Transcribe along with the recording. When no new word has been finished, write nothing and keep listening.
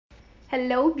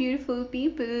Hello, beautiful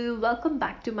people. Welcome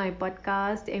back to my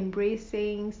podcast,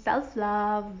 Embracing Self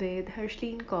Love with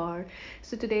Hershleen Kaur.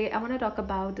 So, today I want to talk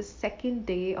about the second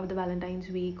day of the Valentine's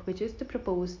week, which is the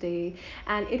propose day.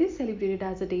 And it is celebrated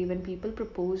as a day when people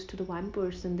propose to the one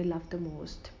person they love the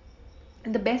most.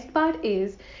 And the best part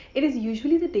is, it is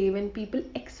usually the day when people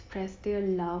express their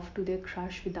love to their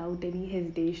crush without any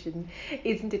hesitation.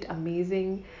 Isn't it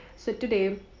amazing? So,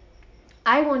 today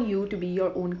I want you to be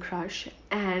your own crush,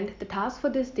 and the task for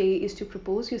this day is to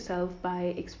propose yourself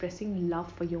by expressing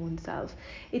love for your own self.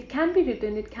 It can be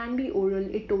written, it can be oral,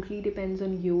 it totally depends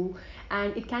on you,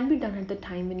 and it can be done at the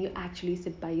time when you actually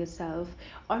sit by yourself.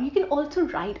 Or you can also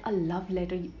write a love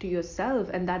letter to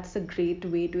yourself, and that's a great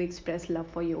way to express love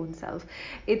for your own self.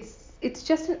 It's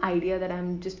just an idea that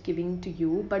I'm just giving to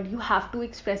you, but you have to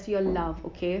express your love,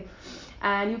 okay?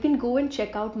 And you can go and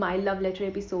check out my love letter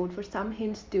episode for some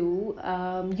hints too.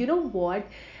 You know what?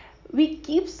 We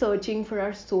keep searching for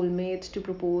our soulmate to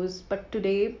propose, but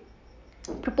today,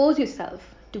 propose yourself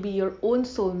to be your own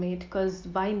soulmate, because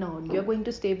why not? You're going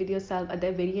to stay with yourself at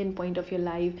the very end point of your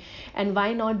life, and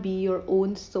why not be your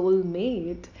own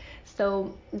soulmate?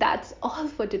 So that's all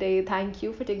for today. Thank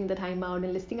you for taking the time out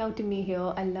and listening out to me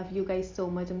here. I love you guys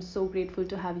so much. I'm so grateful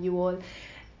to have you all.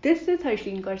 This is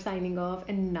Harsleen Kaur signing off,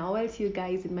 and now I'll see you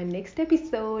guys in my next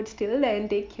episode. Till then,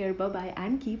 take care, bye bye,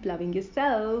 and keep loving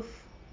yourself.